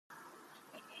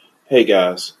Hey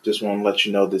guys, just want to let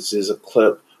you know this is a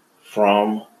clip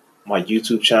from my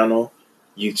YouTube channel,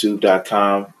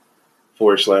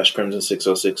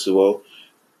 youtube.com/Crimson60620.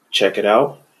 Check it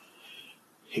out.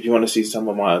 If you want to see some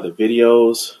of my other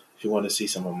videos, if you want to see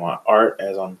some of my art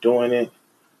as I'm doing it,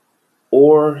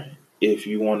 or if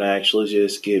you want to actually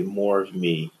just get more of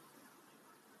me,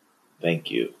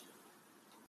 thank you.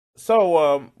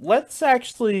 So let's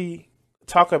actually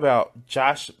talk about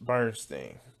Josh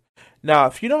Bernstein. Now,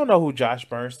 if you don't know who Josh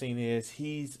Bernstein is,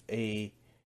 he's a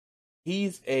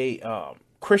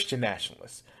Christian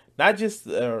nationalist, not just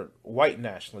a white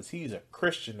nationalist. He's a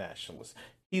Christian nationalist.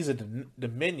 He's a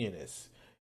dominionist,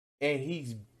 and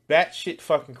he's batshit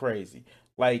fucking crazy.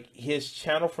 Like his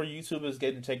channel for YouTube is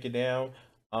getting taken down.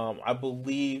 I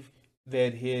believe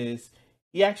that he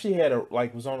actually had a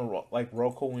like was on a like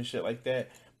Roku and shit like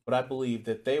that, but I believe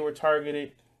that they were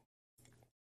targeted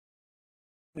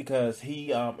because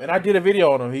he and I did a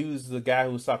video on him. He was the guy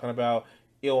who was talking about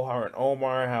Ilhan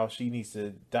Omar, how she needs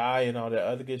to die and all that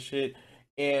other good shit.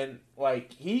 And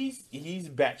like he's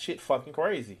batshit fucking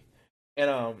crazy. And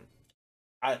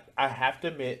I have to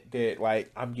admit that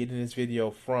like I'm getting this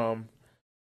video from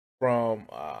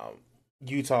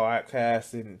Utah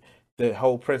Outcast and the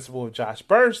whole principle of Josh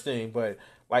Bernstein, but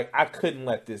like I couldn't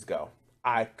let this go.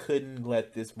 I couldn't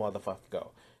let this motherfucker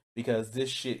go because this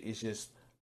shit is just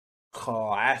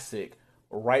classic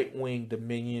right wing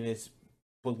dominionist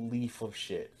belief of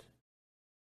shit.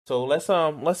 So let's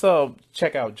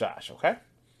check out Josh, okay?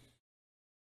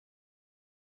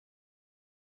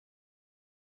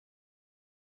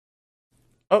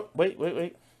 Oh wait,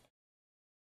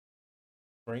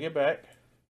 bring it back.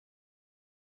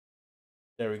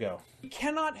 There we go. We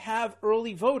cannot have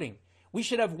early voting. We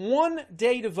should have one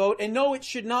day to vote, and no, it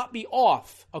should not be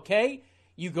off, okay?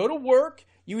 You go to work,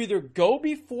 you either go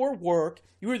before work,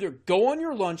 you either go on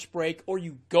your lunch break, or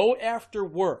you go after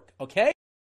work, okay?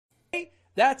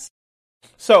 That's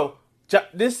So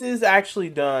this is actually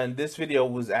done. This video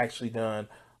was actually done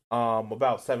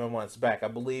about 7 months back, I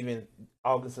believe in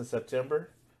August and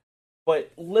September.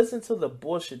 But listen to the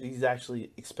bullshit he's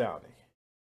actually expounding.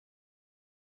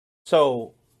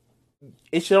 So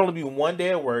it should only be one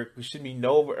day at work. There should be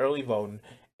no early voting,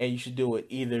 and you should do it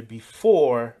either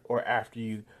before or after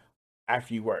you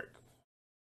work.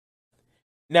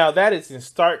 Now that is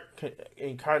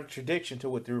in contradiction to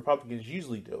what the Republicans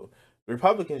usually do. The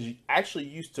Republicans actually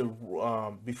used to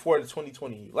before the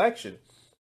 2020 election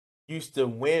used to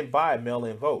win by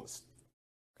mail-in votes.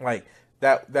 Like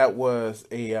that was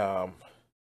a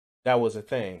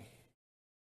thing.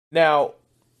 Now,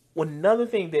 another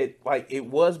thing that like it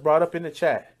was brought up in the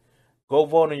chat, go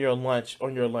vote on your lunch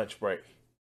break.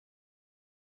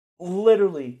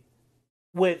 Literally,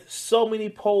 with so many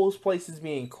polls places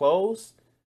being closed,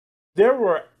 there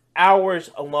were hours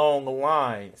along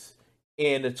lines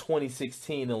in the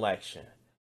 2016 election.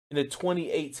 In the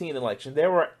 2018 election, there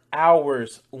were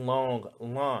hours long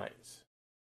lines.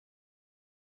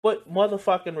 But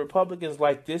motherfucking Republicans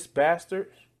like this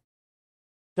bastard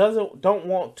don't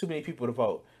want too many people to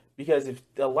vote because if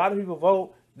a lot of people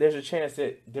vote, there's a chance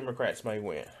that Democrats may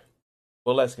win.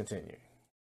 Well, let's continue.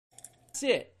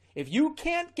 it. If you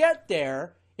can't get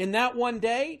there in that one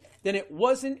day, then it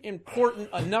wasn't important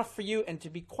enough for you, and to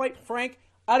be quite frank,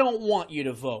 I don't want you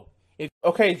to vote.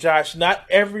 Okay, Josh, not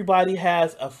everybody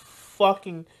has a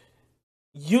fucking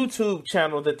YouTube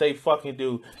channel that they fucking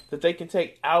do that they can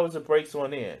take hours of breaks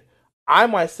on in. I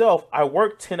myself, I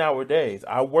work 10-hour days.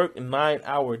 I work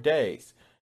 9-hour days.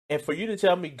 And for you to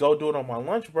tell me go do it on my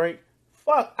lunch break,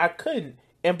 fuck, I couldn't.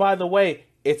 And by the way,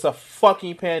 it's a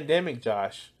fucking pandemic,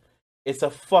 Josh. It's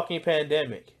a fucking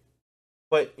pandemic.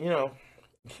 But, you know,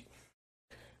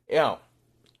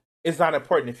 it's not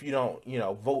important if you don't,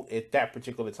 vote at that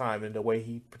particular time in the way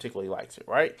he particularly likes it,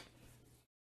 right?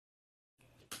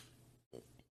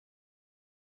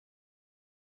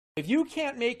 If you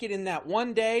can't make it in that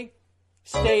one day,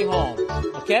 stay home.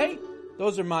 Okay?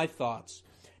 Those are my thoughts.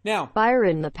 Now,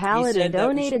 Byron the Paladin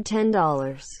donated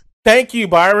 $10. Thank you,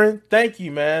 Byron. Thank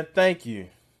you, man. Thank you.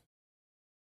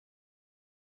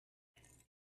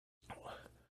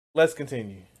 Let's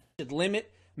continue. Should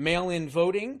limit mail-in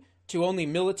voting to only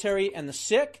military and the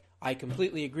sick. I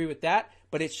completely agree with that.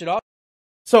 But it should also.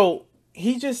 So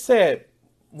he just said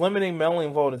limiting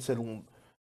mail-in voting to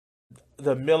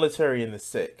the military and the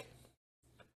sick.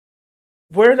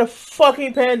 We're in a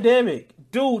fucking pandemic.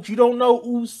 Dude, you don't know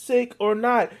who's sick or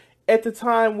not at the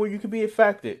time where you could be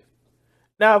affected.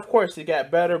 Now, of course, it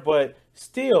got better, but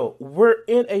still, we're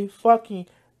in a fucking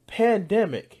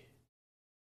pandemic.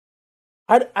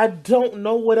 I don't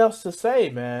know what else to say,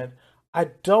 man. I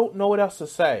don't know what else to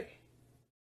say.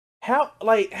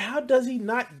 How does he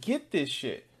not get this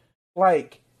shit?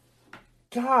 Like,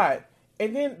 God.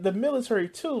 And then the military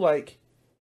too, like,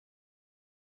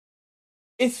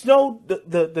 it's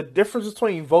the difference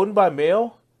between voting by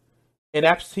mail and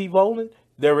absentee voting.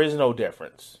 There is no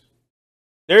difference.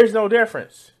 There is no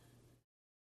difference.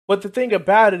 But the thing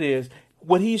about it is,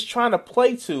 what he's trying to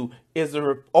play to is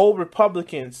the old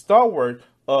Republican stalwart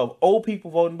of old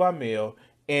people voting by mail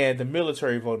and the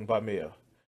military voting by mail.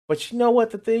 But you know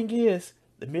what the thing is?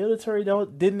 The military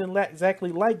didn't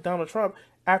exactly like Donald Trump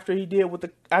after what he did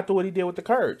with the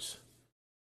Kurds.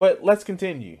 But let's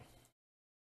continue.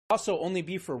 Also, only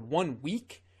be for 1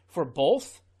 week for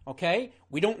both. Okay,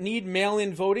 we don't need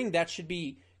mail-in voting. That should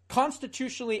be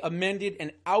constitutionally amended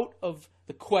and out of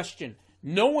the question.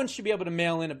 No one should be able to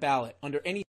mail in a ballot under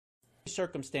any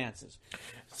circumstances.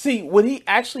 See, what he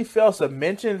actually fails to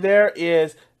mention there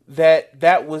is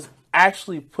that was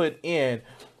actually put in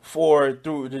through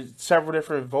several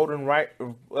different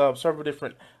several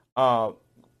different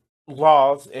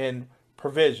laws and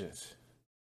provisions.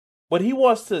 But he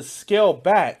wants to scale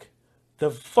back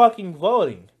the fucking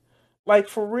voting. Like,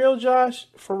 for real, Josh?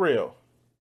 For real.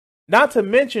 Not to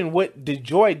mention what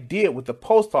DeJoy did with the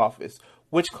post office,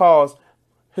 which caused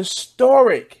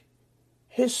historic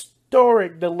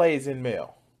delays in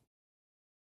mail.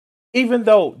 Even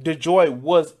though DeJoy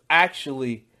was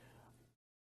actually,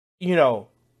 held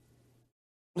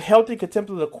in contempt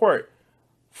of the court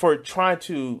for trying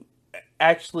to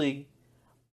actually,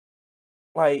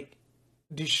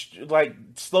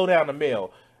 slow down the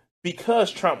mail, because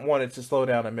Trump wanted to slow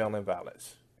down the mail-in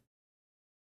ballots.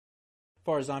 As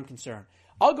far as I'm concerned,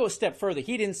 I'll go a step further.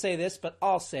 He didn't say this, but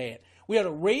I'll say it. We ought to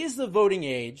raise the voting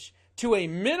age to a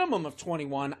minimum of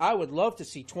 21. I would love to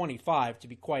see 25, to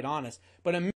be quite honest.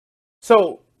 But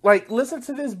listen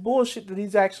to this bullshit that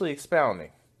he's actually expounding.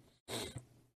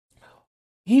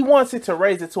 He wants it to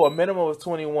raise it to a minimum of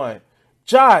 21.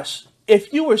 Josh,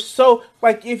 if you so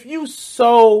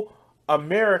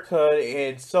America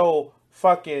and so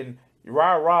fucking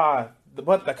rah-rah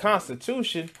but the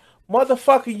Constitution,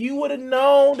 motherfucker, you would have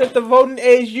known that the voting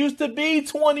age used to be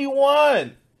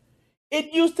 21.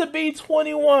 It used to be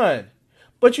 21.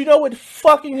 But you know what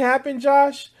fucking happened,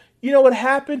 Josh? You know what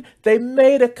happened? They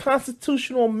made a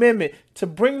constitutional amendment to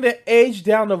bring the age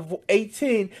down to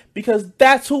 18 because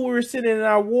that's who we were sending in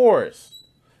our wars.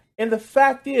 And the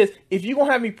fact is, if you're going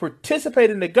to have me participate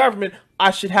in the government,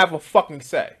 I should have a fucking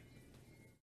say.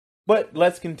 But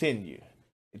let's continue.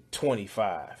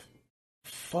 25.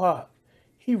 Fuck.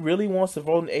 He really wants the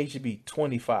voting age to be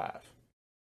 25.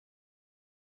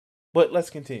 But let's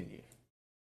continue.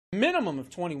 Minimum of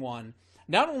 21.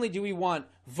 Not only do we want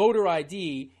voter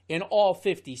ID in all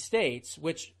 50 states,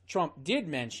 which Trump did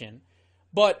mention,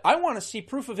 but I want to see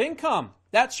proof of income.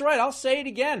 That's right. I'll say it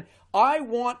again. I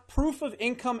want proof of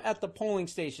income at the polling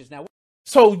stations. Now,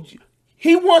 so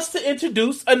he wants to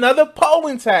introduce another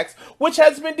polling tax, which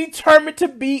has been determined to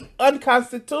be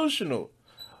unconstitutional.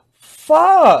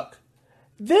 Fuck.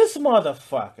 This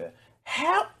motherfucker.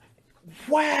 How?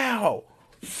 Wow.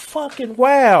 Fucking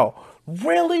wow.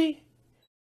 Really?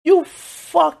 You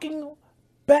fucking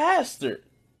bastard.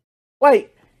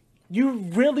 Like, you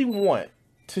really want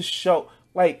to show,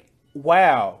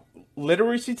 wow.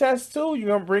 Literacy tests too? You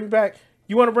want to bring back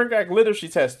literacy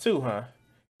tests too, huh?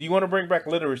 You want to bring back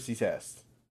literacy tests?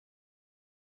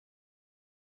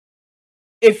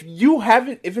 If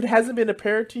it hasn't been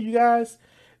apparent to you guys,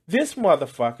 this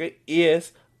motherfucker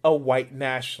is a white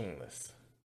nationalist.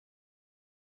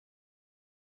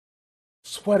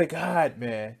 Swear to God,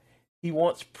 man. He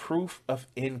wants proof of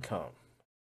income.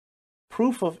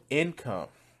 Proof of income.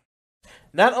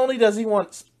 Not only does he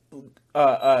want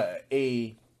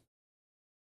a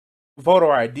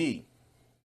voter ID,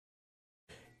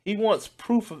 he wants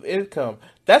proof of income.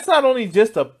 That's not only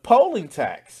just a polling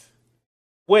tax,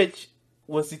 which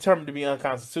was determined to be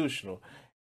unconstitutional.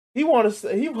 He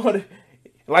wanted,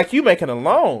 like, you making a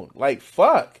loan. Like,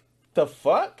 fuck. The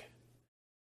fuck?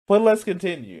 But let's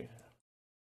continue.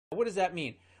 What does that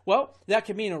mean? Well, that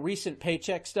could mean a recent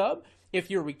paycheck stub.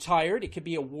 If you're retired, it could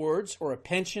be awards or a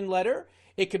pension letter.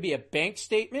 It could be a bank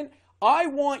statement. I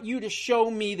want you to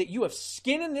show me that you have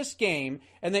skin in this game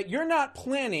and that you're not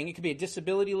planning. It could be a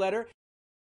disability letter.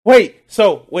 Wait.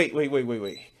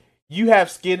 You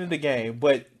have skin in the game,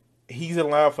 but he's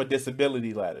allowed for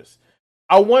disability letters.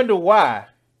 I wonder why.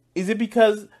 Is it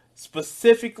because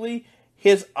specifically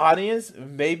his audience,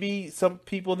 maybe some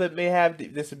people that may have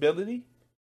disability?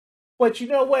 But you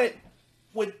know what?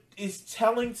 What is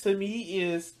telling to me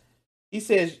is he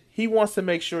says he wants to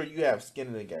make sure you have skin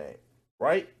in the game,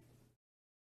 right?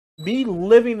 Me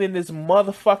living in this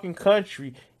motherfucking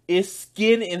country is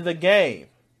skin in the game.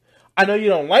 I know you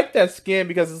don't like that skin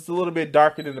because it's a little bit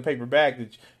darker than the paper bag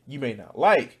that you may not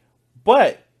like,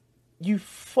 but you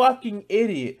fucking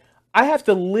idiot. I have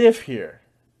to live here.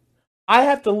 I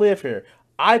have to live here.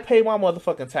 I pay my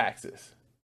motherfucking taxes.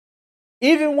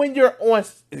 Even when you're on,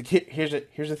 here's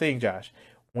the thing, Josh.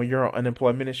 When you're on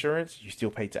unemployment insurance, you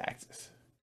still pay taxes.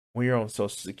 When you're on Social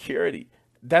Security,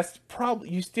 that's probably,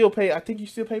 you still pay, I think you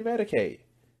still pay Medicaid.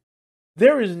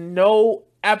 There is no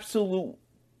absolute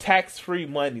tax-free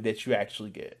money that you actually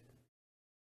get.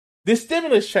 This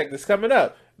stimulus check that's coming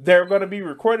up, they're going to be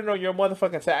recorded on your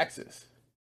motherfucking taxes.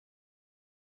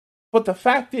 But the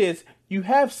fact is, you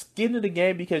have skin in the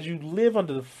game because you live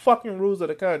under the fucking rules of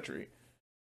the country.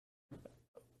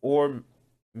 Or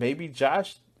maybe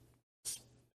Josh,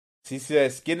 he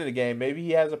says skin in the game. Maybe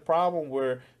he has a problem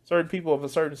where certain people of a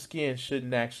certain skin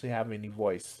shouldn't actually have any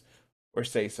voice or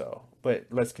say so. But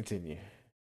let's continue.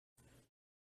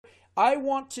 I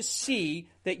want to see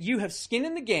that you have skin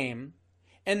in the game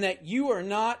and that you are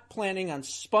not planning on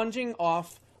sponging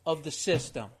off of the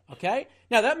system. Okay?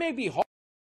 Now, that may be hard.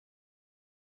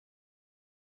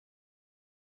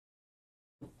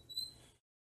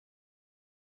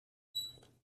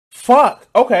 Fuck.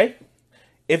 Okay.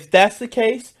 If that's the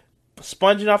case,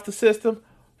 sponging off the system,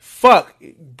 fuck.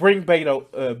 Bring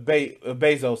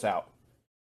Bezos out.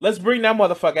 Let's bring that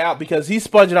motherfucker out because he's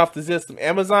sponging off the system.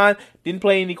 Amazon didn't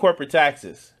pay any corporate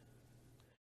taxes.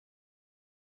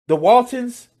 The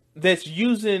Waltons that's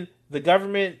using the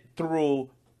government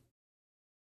through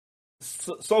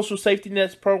social safety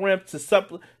nets program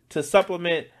to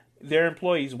supplement their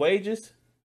employees' wages.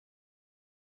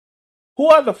 Who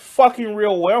are the fucking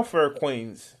real welfare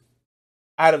queens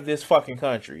out of this fucking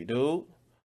country, dude?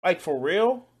 Like, for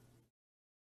real?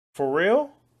 For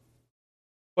real?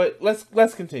 But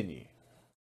let's continue.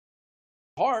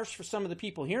 Harsh for some of the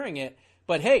people hearing it,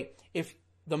 but hey, if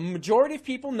the majority of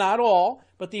people, not all,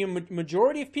 but the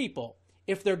majority of people,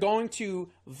 if they're going to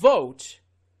vote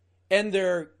and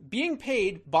they're being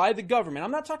paid by the government,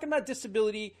 I'm not talking about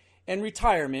disability and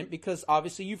retirement because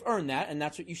obviously you've earned that and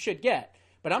that's what you should get.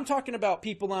 But I'm talking about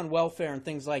people on welfare and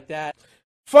things like that.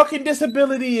 Fucking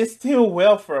disability is still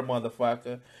welfare,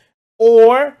 motherfucker.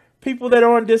 Or people that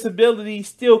are on disability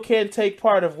still can't take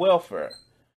part of welfare.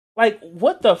 Like,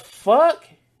 what the fuck?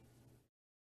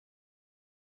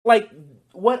 Like,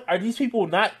 what? Are these people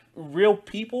not real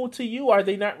people to you? Are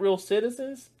they not real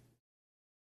citizens?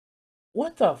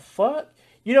 What the fuck?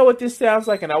 You know what this sounds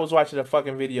like? And I was watching a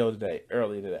fucking video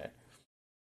earlier today.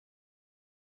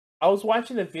 I was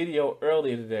watching a video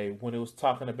earlier today when it was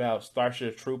talking about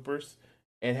Starship Troopers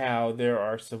and how there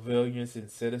are civilians and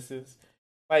citizens.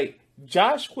 Like,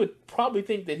 Josh would probably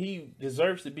think that he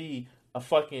deserves to be a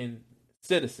fucking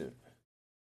citizen.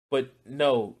 But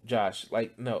no, Josh,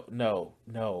 like, no.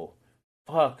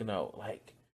 Fuck no.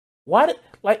 Like, why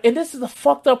and this is the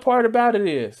fucked up part about it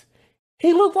is,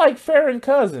 he looked like Farron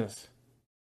Cousins.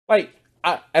 Like,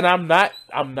 I'm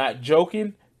not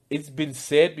joking. It's been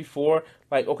said before.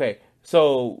 Like, okay,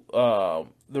 so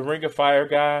the Ring of Fire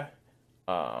guy,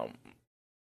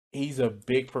 he's a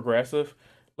big progressive.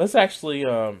 Let's actually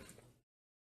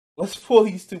let's pull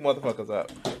these two motherfuckers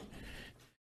up.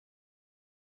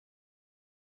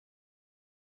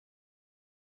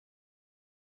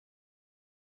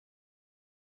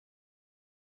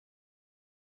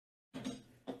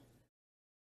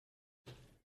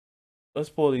 Let's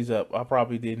pull these up. I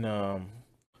probably didn't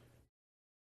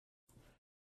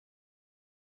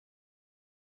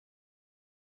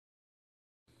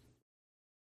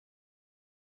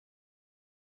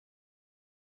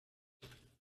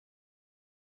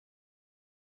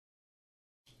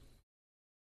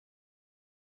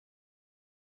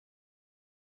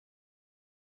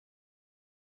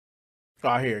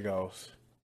Oh, here it goes.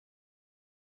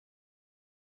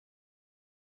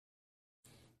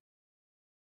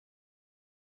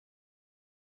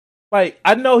 Like,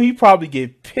 I know he probably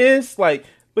get pissed. Like,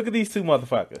 look at these two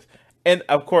motherfuckers. And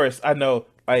of course, I know,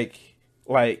 I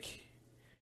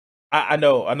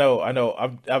know.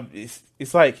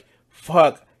 It's like,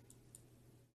 fuck.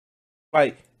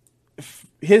 Like,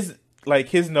 his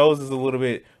nose is a little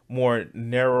bit more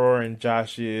narrower, and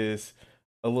Josh is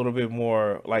a little bit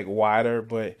more like wider.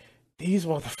 But these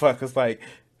motherfuckers, like,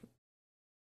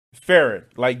 Farron,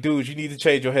 like, dude, you need to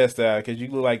change your hairstyle because you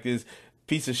look like this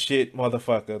piece of shit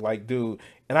motherfucker. Like, dude,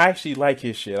 and I actually like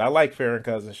his shit. I like Farron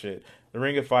Cousins shit. The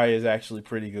Ring of Fire is actually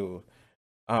pretty good.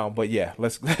 But yeah,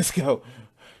 let's go.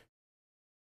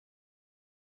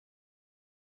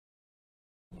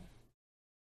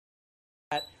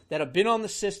 That have been on the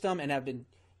system and have been,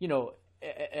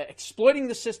 exploiting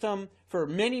the system for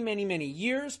many, many, many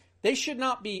years. they should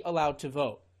not be allowed to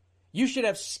vote. You should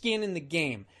have skin in the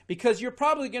game because you're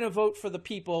probably going to vote for the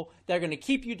people that are going to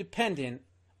keep you dependent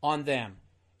on them.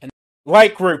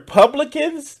 Like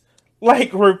Republicans?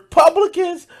 Like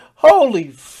Republicans? Holy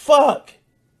fuck.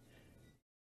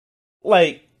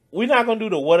 Like, we're not gonna do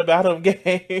the what about them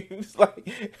games. Like,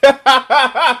 he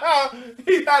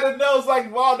had a nose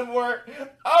like Voldemort.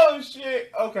 Oh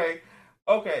shit. Okay.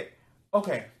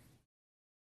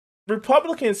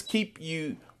 Republicans keep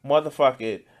you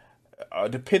motherfucking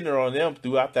dependent on them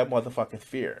throughout that motherfucking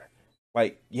fear.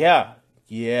 Like, yeah.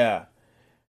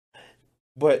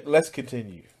 But let's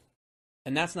continue.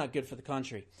 And that's not good for the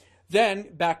country. Then,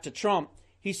 back to Trump,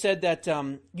 he said that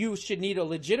you should need a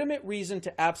legitimate reason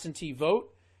to absentee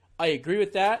vote. I agree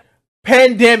with that.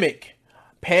 Pandemic.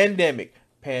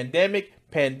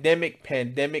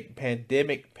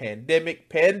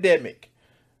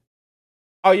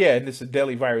 Oh yeah, and this is a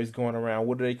deadly virus going around.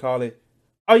 What do they call it?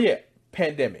 Oh yeah,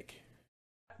 pandemic.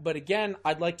 But again,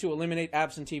 I'd like to eliminate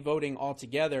absentee voting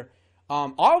altogether.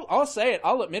 I'll say it.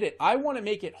 I'll admit it. I want to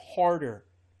make it harder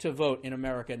to vote in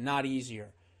America, not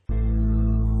easier.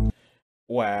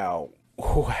 Wow.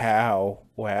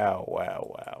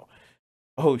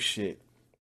 Oh shit.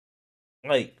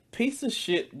 Like, piece of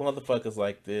shit motherfuckers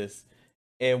like this,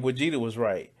 and Vegeta was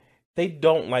right. They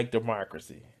don't like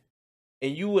democracy.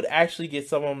 And you would actually get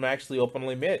some of them to actually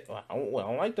openly admit, I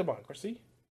don't like democracy.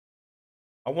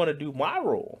 I want to do my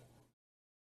role.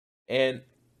 And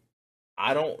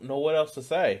I don't know what else to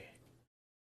say.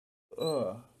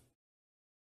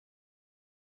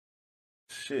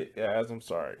 Shit, guys, I'm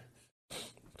sorry.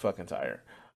 Fucking tired.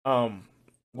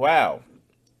 Wow.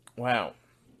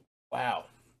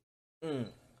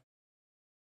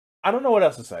 I don't know what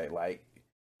else to say.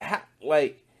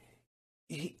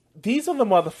 These are the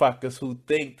motherfuckers who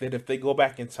think that if they go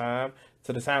back in time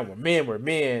to the time when men were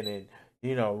men and,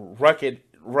 you know, rugged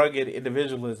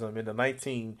individualism in the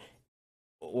 1800s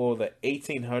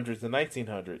and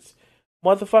 1900s,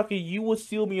 motherfucker, you would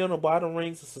still be on the bottom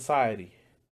rings of society.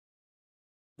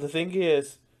 The thing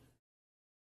is,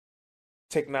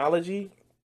 technology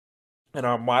in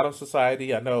our modern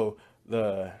society, I know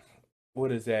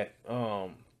what is that?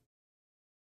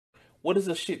 What is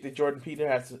the shit that Jordan Peter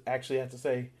has to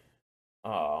say?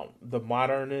 The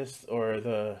modernist or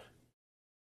the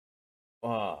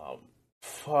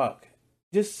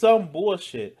just some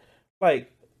bullshit.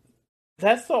 Like,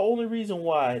 that's the only reason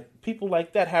why people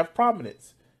like that have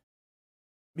prominence.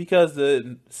 Because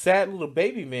the sad little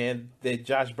baby man that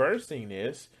Josh Bernstein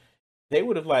is, they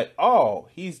would have like, oh,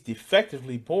 he's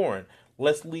defectively born.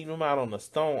 Let's leave him out on the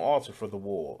stone altar for the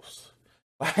wolves.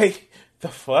 Like, the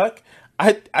fuck?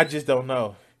 I just don't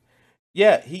know.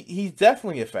 Yeah, he's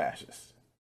definitely a fascist.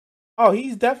 Oh,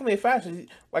 he's definitely a fascist.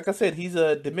 Like I said, he's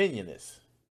a dominionist,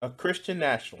 a Christian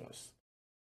nationalist.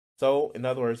 So, in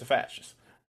other words, a fascist.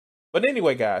 But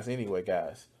anyway, guys. If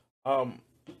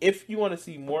you want to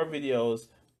see more videos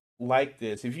like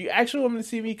this, if you actually want to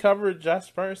see me cover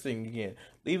Josh Bernstein again,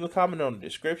 leave a comment on the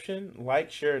description,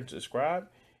 like, share, and subscribe.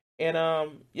 And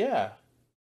yeah.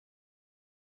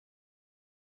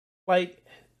 Like,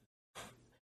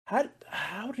 how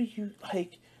do you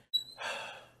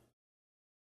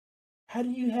how do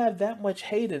you have that much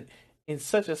hate in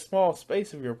such a small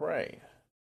space of your brain?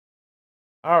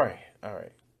 All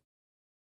right.